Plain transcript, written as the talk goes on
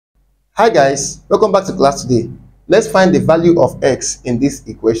Hi guys, welcome back to class today. Let's find the value of x in this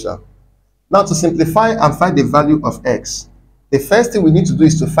equation. Now to simplify and find the value of x, the first thing we need to do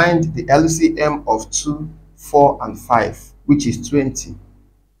is to find the LCM of 2, 4 and 5, which is 20.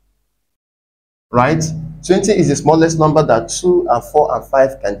 Right? 20 is the smallest number that 2 and 4 and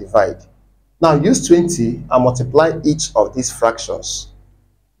 5 can divide. Now use 20 and multiply each of these fractions.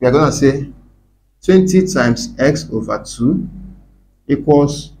 We are going to say 20 times x over 2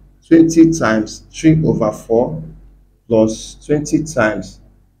 equals 20 times 3 over 4 plus 20 times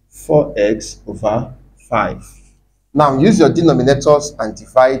 4x over 5. Now use your denominators and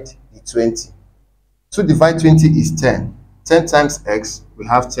divide the 20. 2 divide 20 is 10. 10 times x, we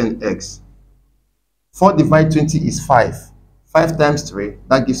have 10x. 4 divide 20 is 5. 5 times 3,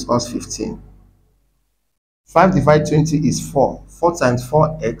 that gives us 15. 5 divide 20 is 4. 4 times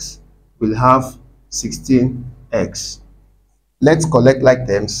 4x, we'll have 16x. Let's collect like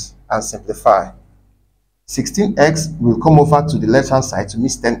terms and simplify. 16x will come over to the left hand side to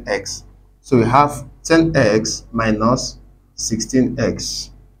miss 10x. So we have 10x minus 16x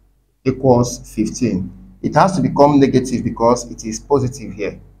equals 15. It has to become negative because it is positive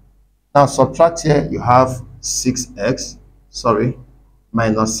here. Now subtract here, you have 6x,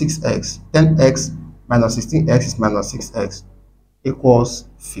 minus 6x. 10x minus 16x is minus 6x equals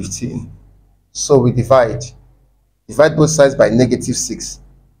 15. So we divide both sides by negative 6.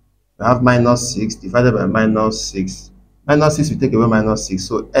 We have minus 6 divided by minus 6. Minus 6 will take away minus 6.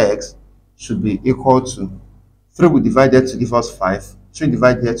 So x should be equal to 3 we divide here to give us 5. 3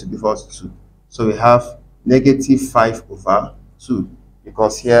 divided here to give us 2. So we have negative 5 over 2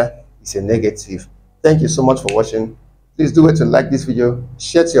 because here is a negative. Thank you so much for watching. Please do it to like this video,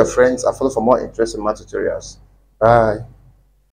 share to your friends, and follow for more interesting math tutorials. Bye.